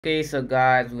Okay, so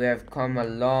guys, we have come a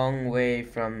long way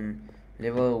from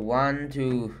level 1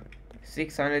 to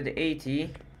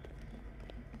 680,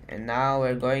 and now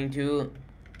we're going to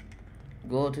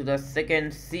go to the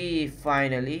second sea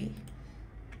finally.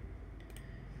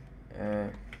 Uh,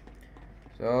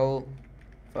 so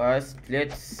first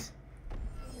let's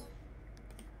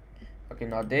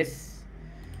not this,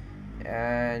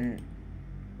 and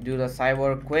do the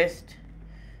cyborg quest.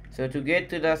 So to get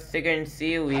to the second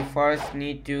sea, we first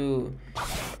need to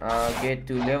get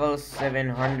to level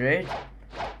 700.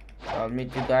 I'll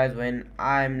meet you guys when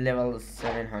I'm level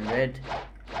 700.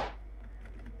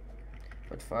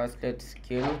 But first let's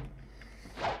kill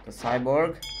the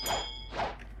cyborg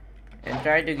and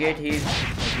try to get his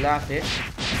glasses.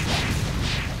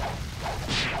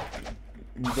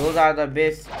 Those are the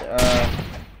best,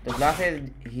 the glasses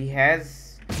he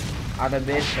has are the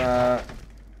best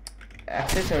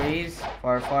accessories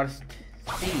for first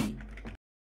sea.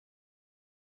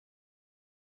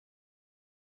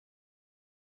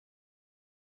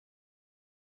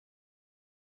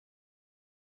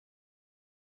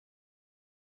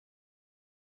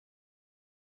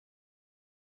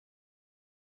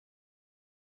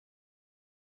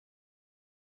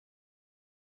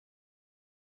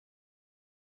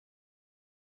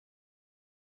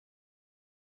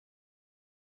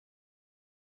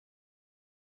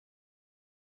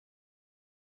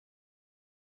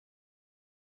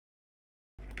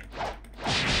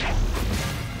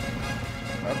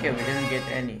 Okay, we didn't get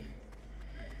any.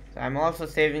 So I'm also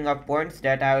saving up points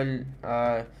that I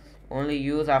will only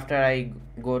use after I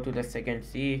go to the second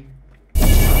sea.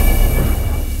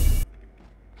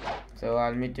 So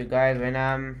I'll meet you guys when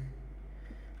I'm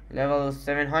level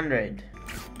 700.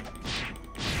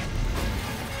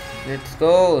 Let's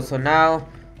go. So now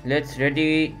let's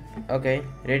ready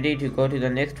to go to the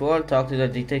next world, talk to the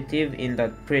detective in the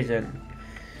prison.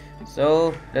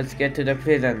 So let's get to the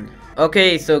prison.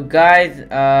 Okay, so guys,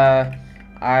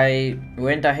 I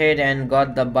went ahead and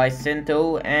got the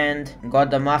Bicento and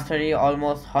got the mastery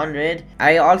almost 100.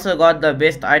 I also got the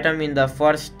best item in the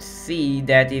first sea,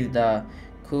 that is the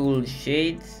cool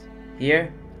shades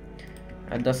here.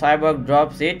 And the cyborg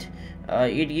drops it.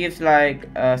 It gives like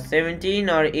 17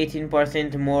 or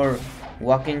 18% more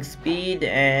walking speed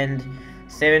and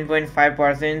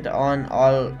 7.5% on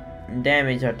all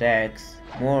damage attacks.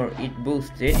 More, it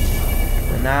boosts it.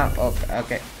 So now,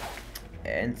 okay,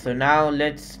 and so now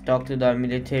let's talk to the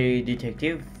military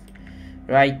detective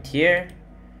right here.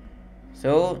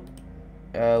 So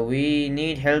we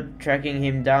need help tracking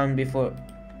him down before.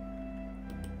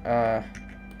 Uh,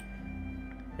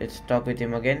 let's talk with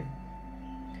him again.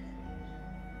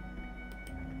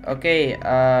 Okay,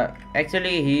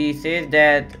 actually he says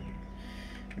that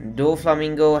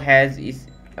Flamingo has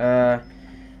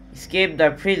escaped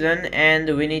the prison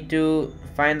and we need to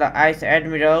find the Ice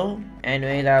Admiral.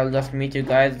 Anyways, I'll just meet you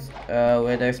guys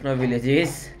where the snow village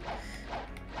is.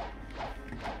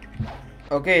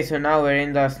 Okay, so now we're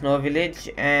in the snow village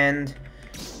and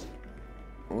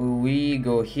we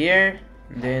go here.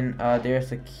 Then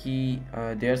there's a key,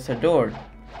 there's a door.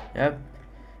 Yep,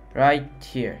 right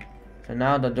here. So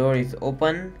now the door is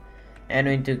open and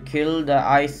we need to kill the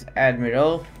Ice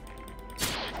Admiral.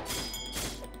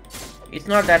 It's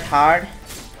not that hard.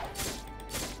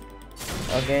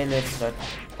 Okay, let's start.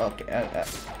 Okay,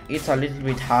 it's a little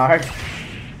bit hard.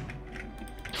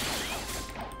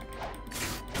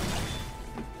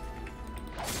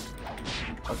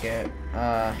 Okay,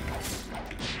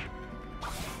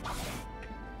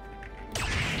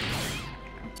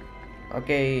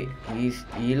 okay,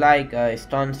 he like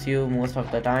stuns you most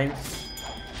of the times.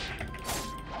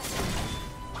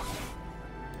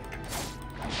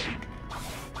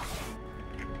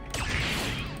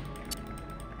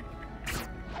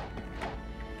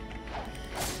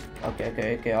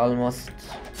 Okay, almost.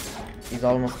 He's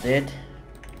almost dead.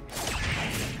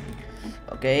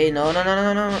 Okay, no.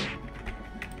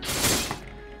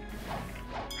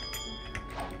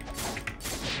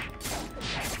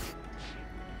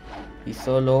 He's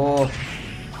so low.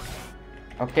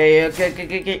 Okay.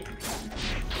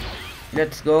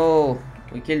 Let's go.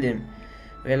 We killed him.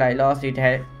 Well, I lost. It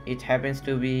happens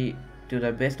to be to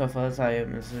the best of us. I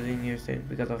am assuming you said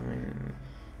because of my.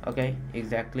 Okay,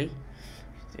 exactly.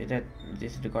 Say that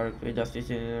this is the correct way. Justice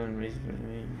is.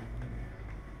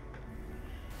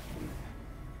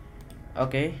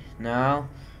 Okay, now.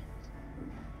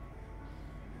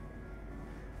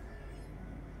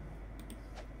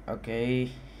 Okay.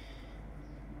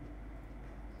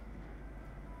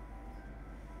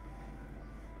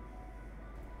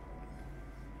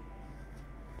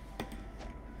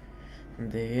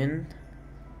 Then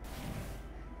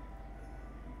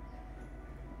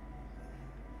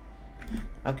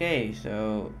Okay,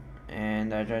 so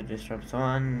and I tried to disrupt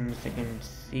someone. Second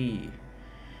C.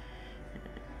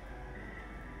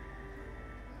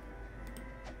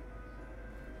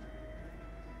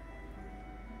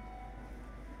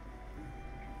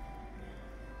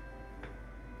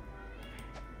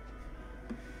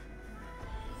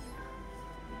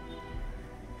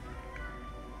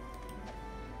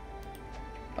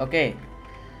 Okay,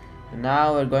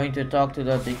 now we're going to talk to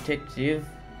the detective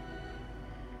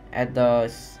at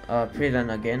the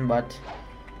prison again, but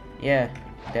yeah,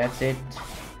 that's it.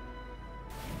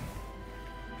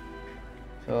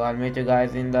 So I'll meet you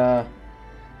guys in the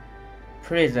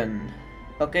prison.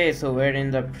 Okay, so we're in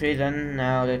the prison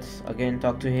now. Let's again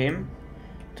talk to him.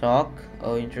 Talk.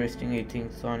 Oh, interesting. He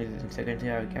thinks someone is in second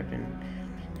tier captain.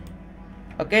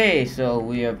 Okay, so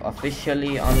we have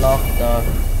officially unlocked the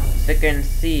second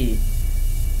C.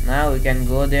 Now we can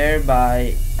go there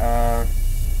by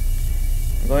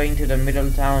going to the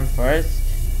middle town first,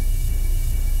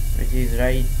 which is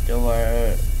right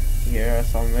over here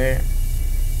somewhere,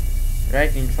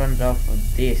 right in front of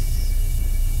this.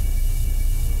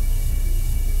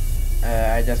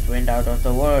 I just went out of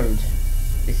the world.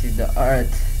 This is the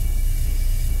earth.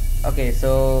 Okay,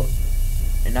 so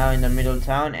we're now in the middle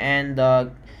town, and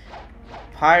the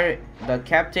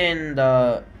captain,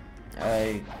 the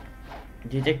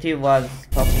detective was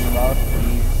talking about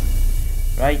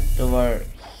is right over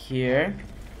here.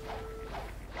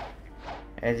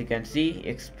 As you can see,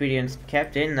 experienced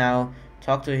captain. Now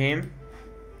talk to him.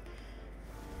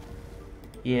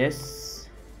 Yes.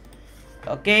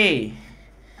 Okay.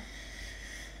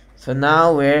 So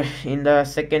now we're in the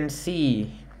second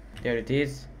C. There it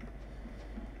is.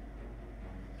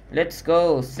 Let's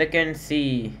go, second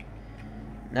C.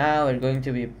 Now we're going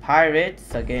to be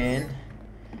pirates again.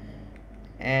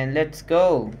 And let's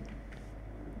go.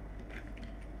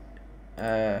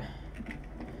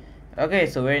 Okay,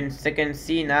 so we're in second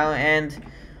C now, and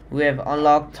we have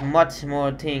unlocked much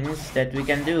more things that we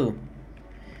can do.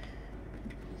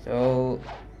 So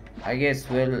I guess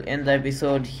we'll end the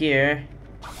episode here.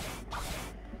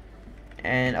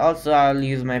 And also I'll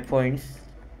use my points.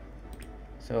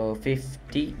 So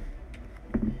 50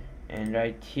 and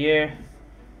right here,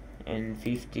 and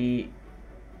 50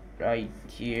 right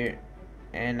here,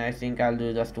 and I think I'll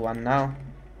do just one now.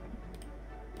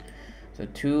 So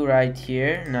 2 right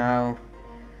here, now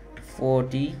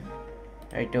 40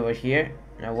 right over here,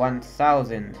 now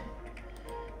 1000.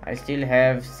 I still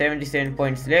have 77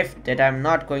 points left that I'm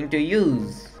not going to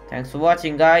use. Thanks for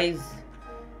watching, guys,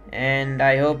 and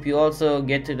I hope you also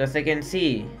get to the second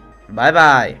C. Bye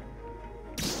bye.